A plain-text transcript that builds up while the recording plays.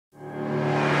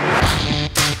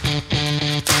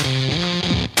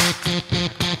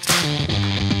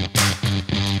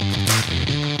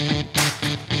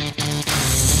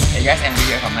Hey guys, Andrew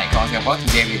here from Nitecore.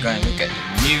 Today we're going to look at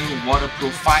the new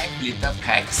waterproof 5-litre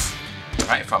packs,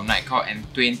 right, from Nitecore, and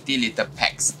 20-litre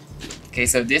packs. Okay,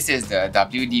 so this is the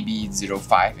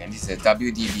WDB05 and this is the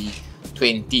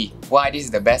WDB20. Why this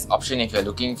is the best option if you're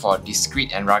looking for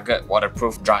discreet and rugged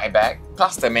waterproof dry bag,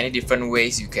 plus the many different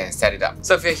ways you can set it up.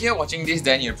 So if you're here watching this,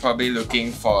 then you're probably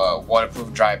looking for a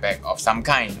waterproof dry bag of some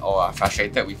kind or are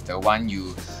frustrated with the one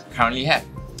you currently have.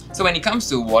 So when it comes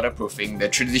to waterproofing, the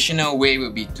traditional way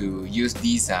would be to use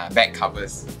these bag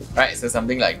covers, right? So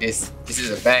something like this. This is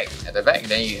a bag at the back,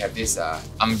 then you have this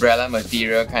umbrella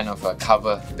material kind of a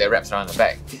cover that wraps around the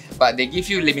bag. But they give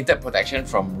you limited protection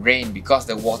from rain because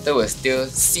the water will still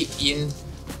seep in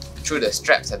through the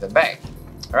straps at the back.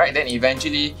 Alright, then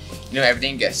eventually,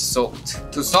 everything gets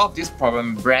soaked. To solve this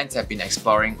problem, brands have been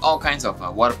exploring all kinds of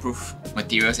waterproof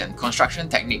materials and construction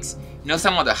techniques.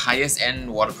 Some of the highest end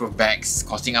waterproof bags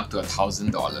costing up to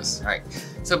 $1,000, right?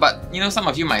 So, but some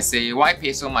of you might say, why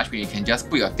pay so much when you can just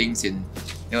put your things in,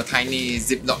 tiny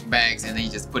Ziploc bags and then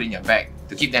you just put in your bag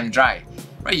to keep them dry?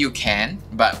 Right, you can,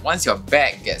 but once your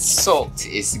bag gets soaked,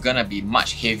 it's gonna be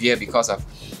much heavier because of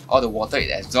all the water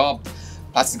it absorbed.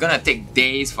 Plus, it's gonna take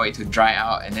days for it to dry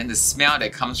out, and then the smell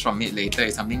that comes from it later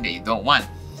is something that you don't want.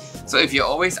 So if you're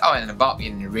always out and about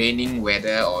in raining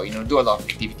weather or do a lot of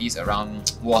activities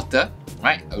around water,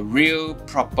 right, a real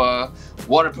proper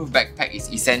waterproof backpack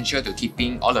is essential to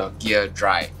keeping all the gear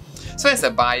dry. So as a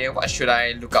buyer, what should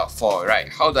I look out for, right?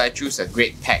 How do I choose a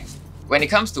great pack? When it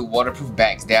comes to waterproof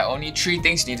bags, there are only 3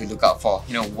 things you need to look out for.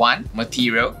 1,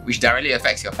 material, which directly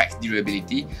affects your pack's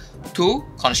durability. 2,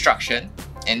 construction.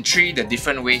 And 3, the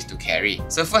different ways to carry.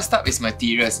 So first up is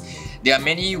materials. There are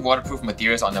many waterproof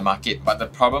materials on the market, but the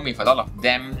problem with a lot of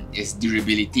them is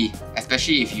durability.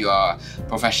 Especially if you are a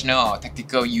professional or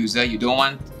tactical user, you don't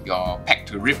want your pack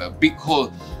to rip a big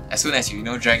hole as soon as you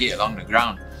drag it along the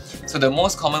ground. So the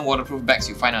most common waterproof bags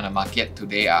you find on the market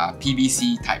today are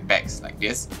PVC type bags like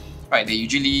this. Right, they're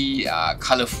usually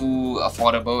colourful,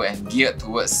 affordable and geared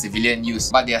towards civilian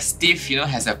use. But their stiff,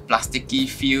 has a plasticky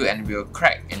feel and will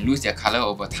crack and lose their colour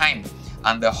over time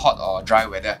under hot or dry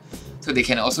weather. So they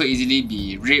can also easily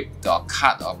be ripped or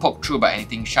cut or poked through by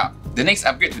anything sharp. The next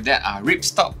upgrade to that are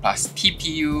ripstop plus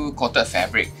TPU coated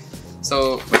fabric.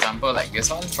 So for example, like this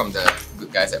one from the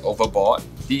good guys at Overboard.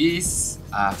 These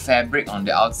are fabric on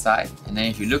the outside, and then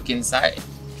if you look inside,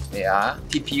 they are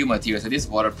TPU material, so this is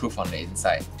waterproof on the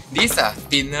inside. These are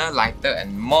thinner, lighter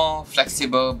and more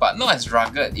flexible, but not as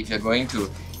rugged if you're going to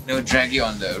drag it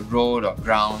on the road or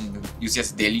ground, use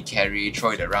as daily carry,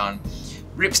 throw it around.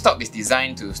 Ripstop is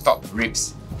designed to stop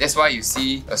rips. That's why you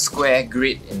see a square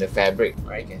grid in the fabric,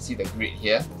 right? You can see the grid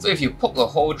here. So if you poke a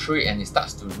hole through it and it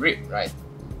starts to rip, right,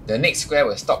 the next square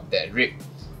will stop that rip.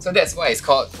 So that's why it's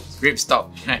called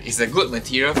ripstop. It's a good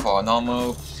material for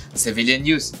normal civilian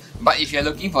use. But if you're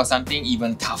looking for something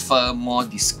even tougher, more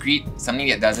discreet, something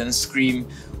that doesn't scream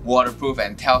waterproof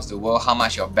and tells the world how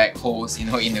much your bag holds,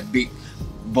 in the big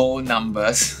bold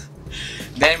numbers,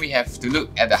 then we have to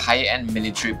look at the higher end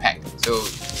military pack. So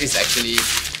this is actually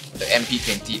the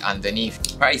MP20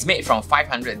 underneath. Right, it's made from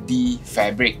 500D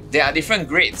fabric. There are different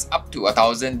grades up to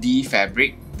 1000D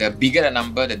fabric. The bigger the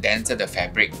number, the denser the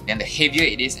fabric, and the heavier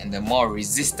it is and the more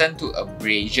resistant to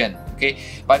abrasion. Okay,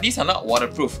 but these are not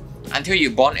waterproof until you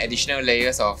bond additional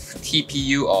layers of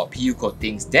TPU or PU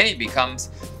coatings. Then it becomes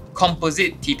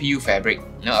composite TPU fabric.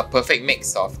 A perfect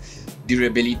mix of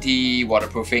durability,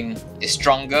 waterproofing. It's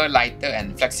stronger, lighter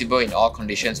and flexible in all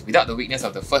conditions without the weakness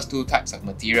of the first 2 types of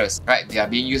materials. Right, they are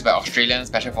being used by Australian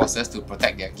Special Forces to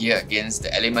protect their gear against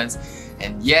the elements.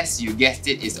 And yes, you guessed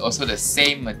it, it's also the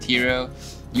same material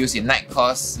used in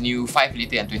Nitecore's new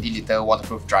 5-litre and 20-litre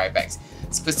waterproof dry bags.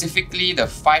 Specifically the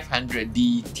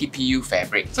 500D TPU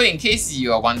fabric. So in case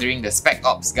you are wondering, the spec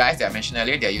ops guys that I mentioned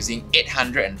earlier, they're using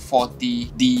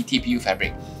 840D TPU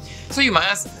fabric. So you might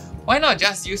ask, why not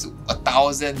just use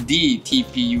 1000D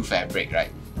TPU fabric,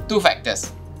 right? 2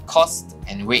 factors, cost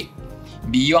and weight.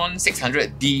 Beyond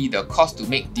 600D, the cost to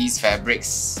make these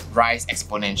fabrics rise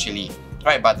exponentially,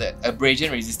 right? But the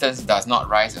abrasion resistance does not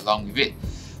rise along with it.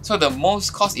 So the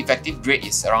most cost-effective grade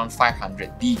is around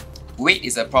 500D. Weight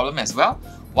is a problem as well.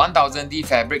 1000D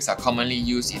fabrics are commonly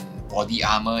used in body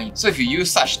armor. So if you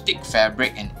use such thick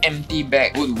fabric, an empty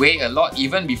bag would weigh a lot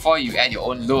even before you add your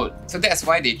own load. So that's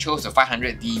why they chose the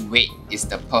 500D weight. It's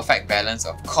the perfect balance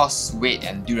of cost, weight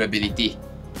and durability.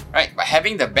 Right, but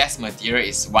having the best material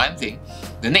is one thing.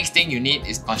 The next thing you need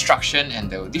is construction and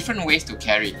the different ways to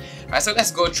carry. Right, so let's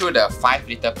go through the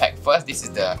 5-litre pack first. This is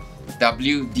the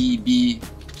WDB05.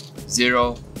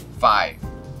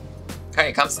 Okay,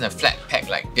 it comes in a flat pack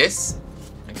like this.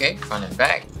 Okay, front and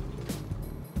back.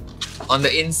 On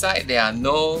the inside, there are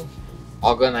no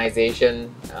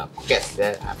organization pockets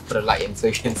that I put a light in so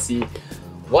you can see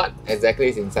what exactly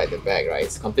is inside the bag, right?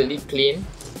 It's completely clean,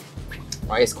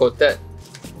 right? It's coated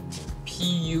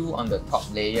PU on the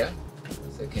top layer.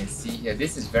 So you can see here,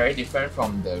 this is very different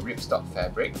from the ripstop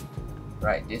fabric,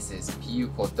 right? This is PU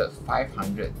coated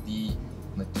 500D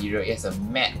material. It has a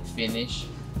matte finish,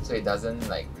 so it doesn't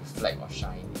like reflect or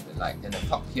shine in the light. Then the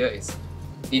top here is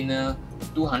thinner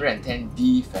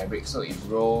 210D fabric, so it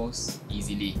rolls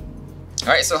easily.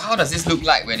 Alright, so how does this look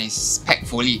like when it's packed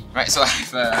fully? Right, so I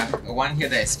have one here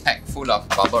that is packed full of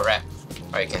bubble wrap.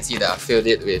 Right, you can see that I filled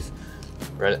it with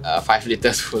 5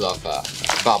 liters full of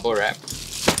bubble wrap.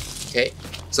 Okay,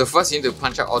 so first you need to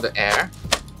punch out all the air.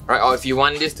 Right, or if you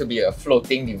want this to be a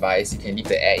floating device, you can leave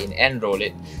the air in and roll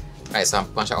it. Right, so I'm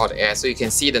punching out all the air. So you can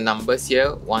see the numbers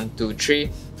here, 1, 2, 3.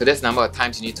 So that's the number of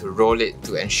times you need to roll it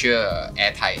to ensure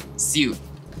airtight seal.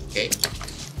 Okay,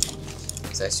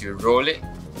 so as you roll it,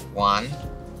 1,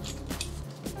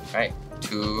 right,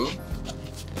 2,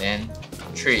 then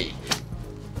 3.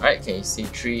 Right, can you see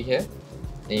 3 here?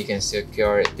 Then you can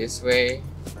secure it this way.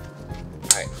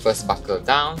 Right, first buckle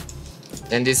down.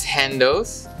 Then these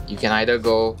handles, you can either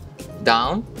go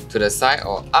down to the side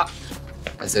or up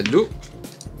as a loop.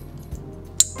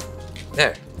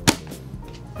 There.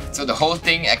 So the whole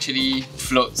thing actually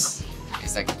floats.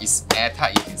 It's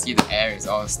airtight. You can see the air is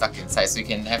all stuck inside. So you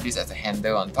can have this as a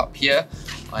handle on top here.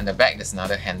 On the back, there's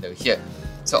another handle here.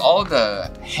 So all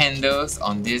the handles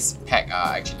on this pack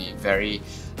are actually very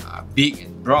big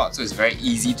and broad, so it's very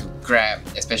easy to grab,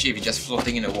 especially if you're just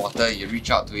floating in the water. You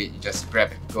reach out to it, you just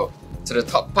grab and go. So the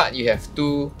top part, you have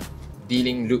 2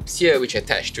 D-link loops here which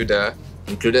attach to the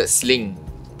included sling.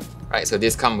 Right, so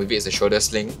this comes with it as a shoulder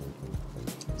sling.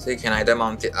 So you can either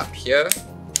mount it up here.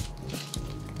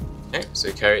 Okay, so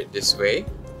you carry it this way,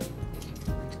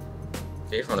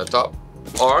 okay, from the top,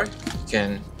 or you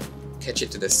can catch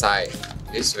it to the side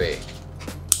this way.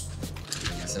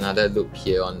 There's another loop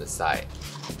here on the side.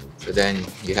 So then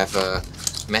you have a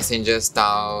messenger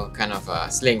style kind of a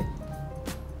sling.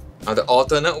 Now the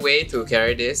alternate way to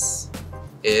carry this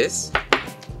is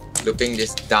looping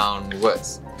this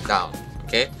downwards, down,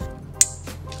 okay?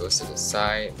 Goes to the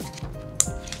side.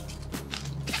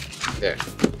 There.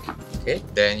 Okay,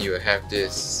 then you have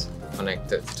this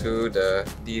connected to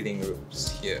the D-link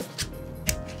loops here.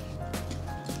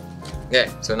 There,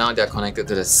 so now they're connected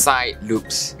to the side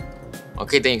loops.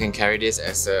 Okay, then you can carry this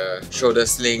as a shoulder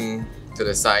sling to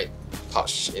the side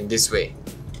pouch in this way.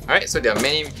 Alright, so there are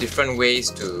many different ways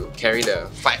to carry the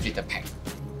 5 liter pack.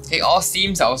 Okay, all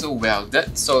seams are also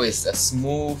welded, so it's a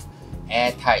smooth,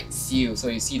 airtight seal. So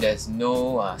you see there's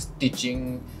no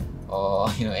stitching or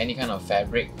any kind of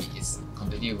fabric. It's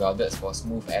completely welded for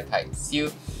smooth, airtight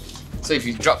seal. So if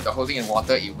you drop the whole thing in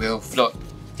water, it will float.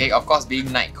 Okay, of course, being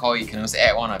Nitecore, you can also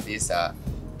add one of these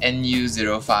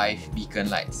NU05 beacon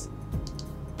lights.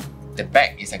 The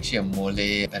back is actually a mole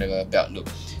belt loop,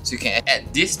 so you can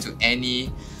add this to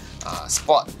any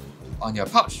spot on your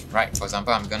pouch, right? For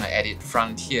example, I'm gonna add it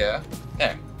front here,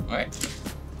 there, right?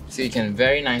 So you can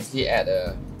very nicely add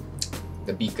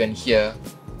the beacon here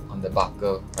on the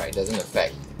buckle, right? It doesn't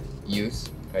affect use,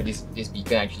 right? This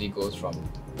beacon actually goes from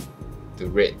to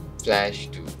red flash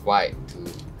to white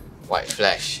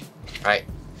flash, right?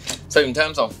 So in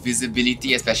terms of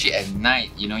visibility, especially at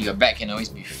night, your bag can always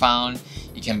be found.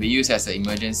 It can be used as an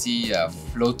emergency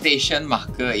flotation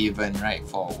marker even, right?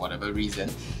 For whatever reason.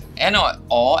 And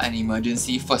or an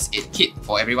emergency first aid kit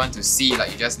for everyone to see.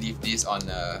 Like you just leave this on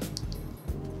the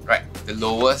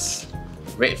lowest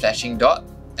red flashing dot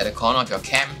at the corner of your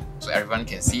cam, so everyone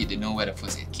can see it, they know where the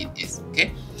first aid kit is,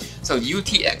 okay? So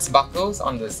UTX buckles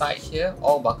on the side here,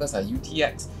 all buckles are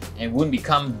UTX and won't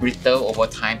become brittle over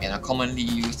time and are commonly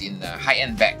used in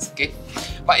high-end bags, okay?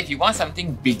 But if you want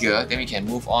something bigger, then we can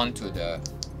move on to the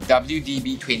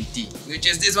WDB20, which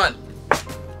is this one.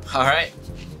 Alright.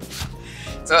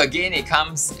 So again, it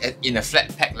comes in a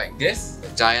flat pack like this,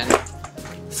 a giant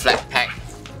flat pack,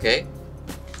 okay?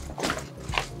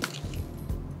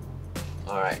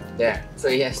 Alright, there. So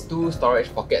it has 2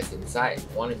 storage pockets inside,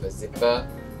 one with a zipper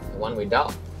and one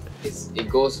without. It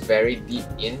goes very deep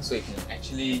in, so you can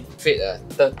actually fit a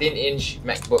 13-inch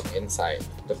MacBook inside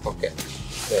the pocket.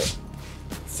 So it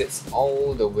sits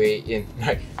all the way in,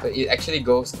 right? So it actually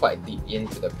goes quite deep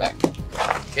into the back.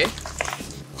 Okay?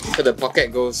 So the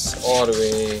pocket goes all the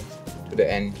way to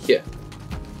the end here.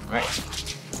 Right?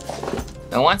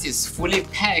 Now once it's fully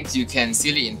packed, you can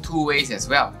seal it in 2 ways as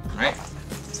well, right?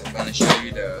 So I'm gonna show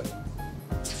you the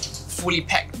fully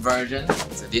packed version.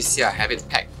 So this here I have it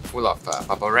packed full of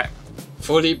bubble wrap.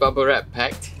 Fully bubble wrap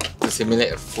packed to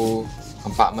simulate a full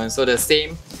compartment. So the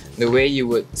same the way you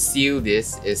would seal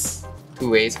this is two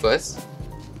ways. First,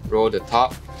 roll the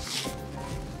top.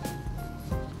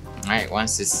 Alright,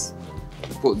 once it's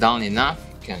pulled down enough,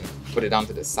 you can put it down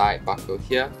to the side buckle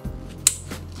here.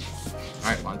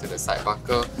 Alright, one to the side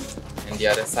buckle and the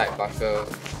other side buckle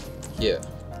here.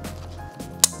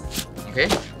 Okay,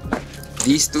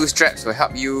 these two straps will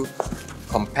help you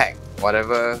compact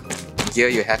whatever gear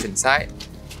you have inside.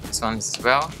 This one as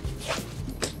well.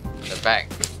 The back,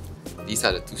 these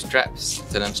are the two straps,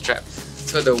 sternum strap.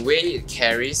 So the way it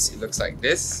carries, it looks like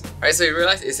this. Right, so you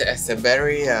realize it's a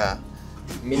very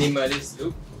minimalist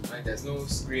look. Right, there's no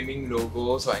screaming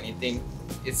logos or anything.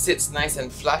 It sits nice and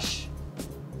flush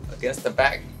against the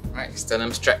back. Right,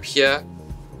 sternum strap here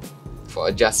for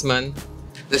adjustment.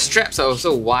 The straps are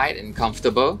also wide and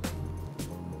comfortable.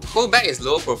 The whole bag is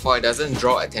low profile, it doesn't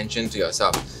draw attention to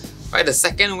yourself. Right, the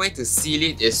second way to seal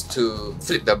it is to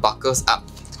flip the buckles up,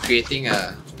 creating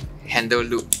a handle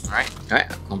loop. Right,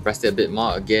 compress it a bit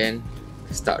more again.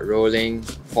 Start rolling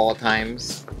 4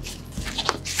 times.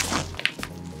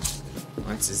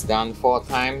 Once it's done 4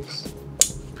 times.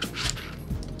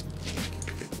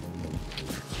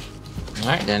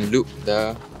 Alright, then loop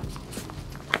the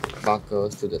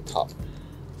buckles to the top,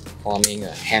 forming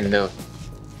a handle.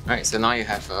 Alright, so now you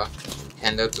have a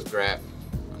handle to grab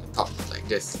on the top like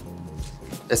this.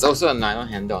 There's also a nylon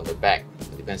handle on the back.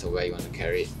 It depends on where you want to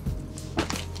carry it.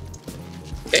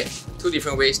 Okay, 2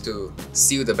 different ways to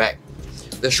seal the bag.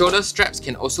 The shoulder straps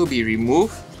can also be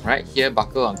removed. Right here,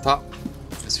 buckle on top.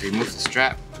 Just remove the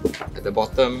strap. At the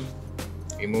bottom,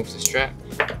 remove the strap.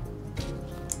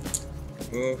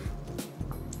 Move.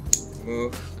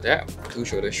 There, 2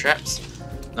 shoulder straps.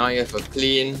 Now you have a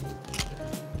clean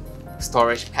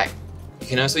storage pack. You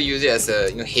can also use it as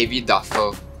a heavy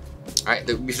duffel. Right,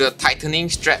 with the tightening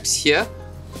straps here,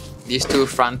 these 2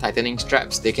 front tightening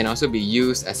straps, they can also be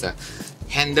used as a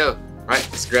handle. Right,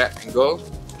 just grab and go.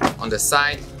 On the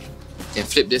side, you can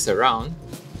flip this around.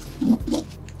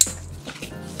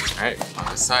 Right, on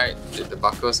the side, flip the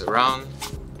buckles around.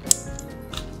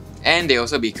 And they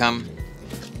also become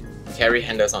carry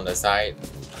handles on the side.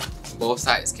 Both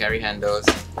sides carry handles.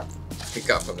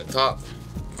 Pick up from the top,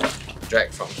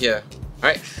 drag from here.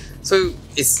 Right, so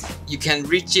you can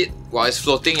reach it while it's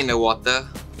floating in the water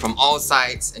from all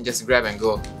sides and just grab and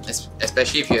go.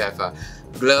 Especially if you have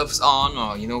gloves on,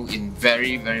 or in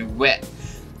very wet,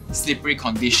 slippery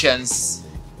conditions.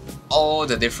 All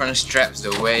the different straps,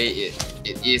 the way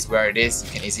it is where it is,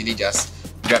 you can easily just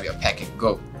grab your pack and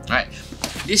go. Right,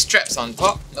 these straps on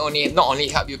top not only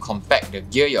help you compact the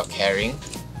gear you're carrying,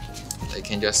 you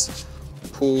can just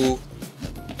pull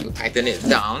to tighten it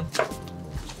down.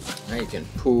 Right, you can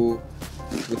pull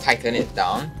to tighten it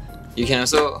down. You can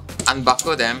also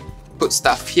unbuckle them, put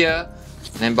stuff here,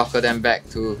 and then buckle them back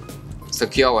to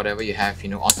secure whatever you have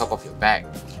on top of your bag.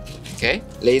 Okay,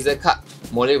 laser cut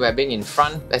mole webbing in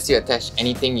front. Let's you attach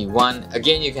anything you want.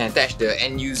 Again, you can attach the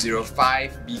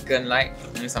NU05 beacon light,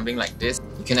 something like this.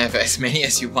 You can have as many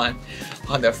as you want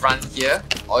on the front here,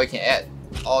 or you can add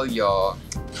all your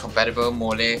compatible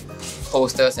mole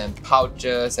posters and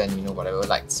pouches and whatever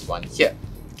lights you want here.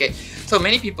 Okay, so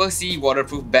many people see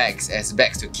waterproof bags as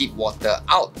bags to keep water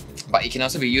out, but it can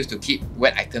also be used to keep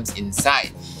wet items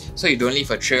inside, so you don't leave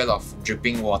a trail of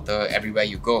dripping water everywhere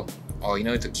you go, or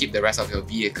to keep the rest of your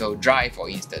vehicle dry, for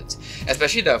instance.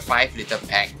 Especially the 5-liter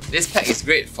pack. This pack is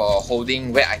great for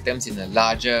holding wet items in a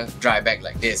larger dry bag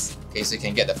like this. Okay, so you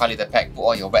can get the 5-liter pack, put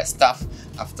all your wet stuff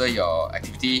after your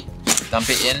activity, dump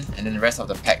it in, and then the rest of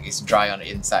the pack is dry on the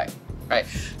inside. Right,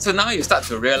 so now you start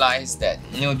to realize that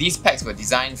these packs were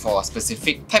designed for a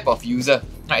specific type of user.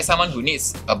 Right, someone who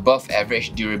needs above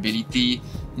average durability,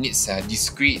 needs a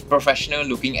discreet, professional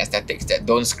looking aesthetics that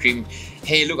don't scream,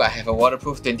 hey look, I have a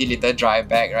waterproof 20-liter dry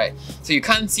bag, right? So you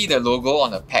can't see the logo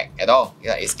on the pack at all.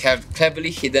 Yeah, it's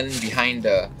cleverly hidden behind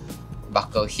the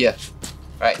buckle here.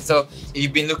 Right, so if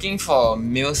you've been looking for a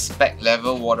mil-spec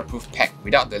level waterproof pack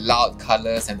without the loud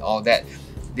colours and all that,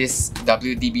 this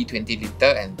WDB20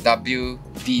 liter and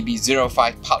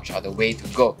WDB05 pouch are the way to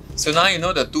go. So now you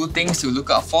know the 2 things to look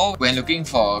out for when looking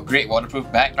for a great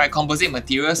waterproof bag. Right, composite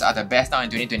materials are the best now in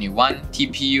 2021.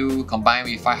 TPU combined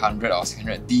with 500 or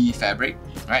 600D fabric,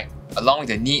 right? Along with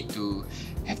the need to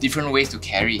have different ways to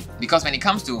carry. Because when it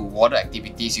comes to water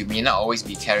activities, you may not always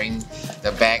be carrying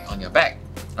the bag on your back.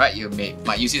 Right, you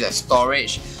might use it as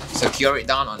storage, secure it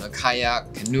down on a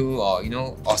kayak, canoe, or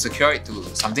or secure it to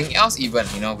something else even,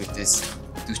 with these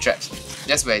 2 straps.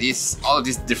 That's where all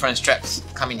these different straps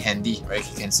come in handy, right?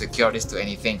 You can secure this to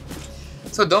anything.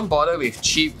 So don't bother with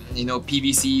cheap,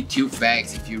 PVC tube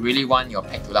bags. If you really want your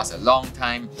pack to last a long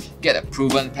time, get a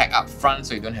proven pack up front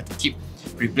so you don't have to keep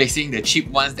replacing the cheap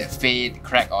ones that fade,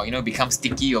 crack, or become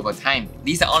sticky over time.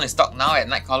 These are all in stock now at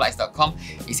nitecorelights.com.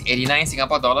 It's 89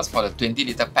 Singapore dollars for the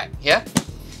 20-litre pack here,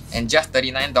 and just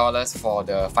 $39 for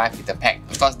the 5-litre pack.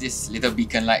 Of course, this little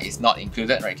beacon light is not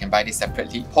included, right? You can buy this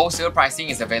separately. Wholesale pricing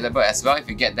is available as well if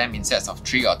you get them in sets of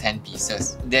 3 or 10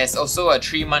 pieces. There's also a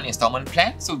 3-month installment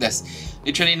plan, so there's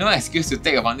literally no excuse to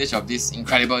take advantage of these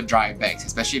incredible dry bags,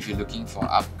 especially if you're looking for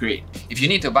upgrade. If you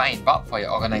need to buy in bulk for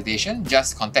your organization,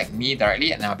 just contact me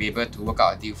directly and I'll be able to work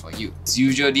out a deal for you. As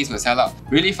usual, these will sell out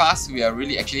really fast. We are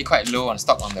actually quite low on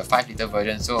stock on the 5-litre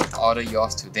version, so order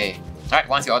yours today. Alright,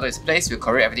 once your order is placed, we'll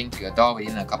courier everything to your door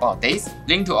within a couple of days.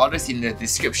 Link to orders in the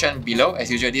description below.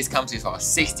 As usual, this comes with our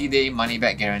 60-day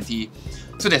money-back guarantee,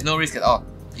 so there's no risk at all.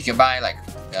 You can buy like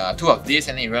 2 of this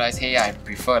and then you realize, hey, I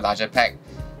prefer a larger pack.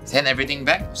 Send everything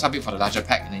back, swap it for the larger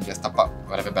pack, and then just top up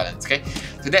whatever balance, okay?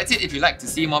 So that's it. If you'd like to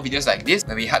see more videos like this,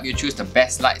 where we help you choose the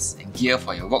best lights and gear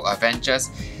for your work or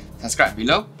adventures, subscribe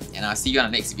below, and I'll see you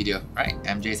on the next video. Alright,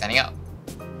 MJ signing out.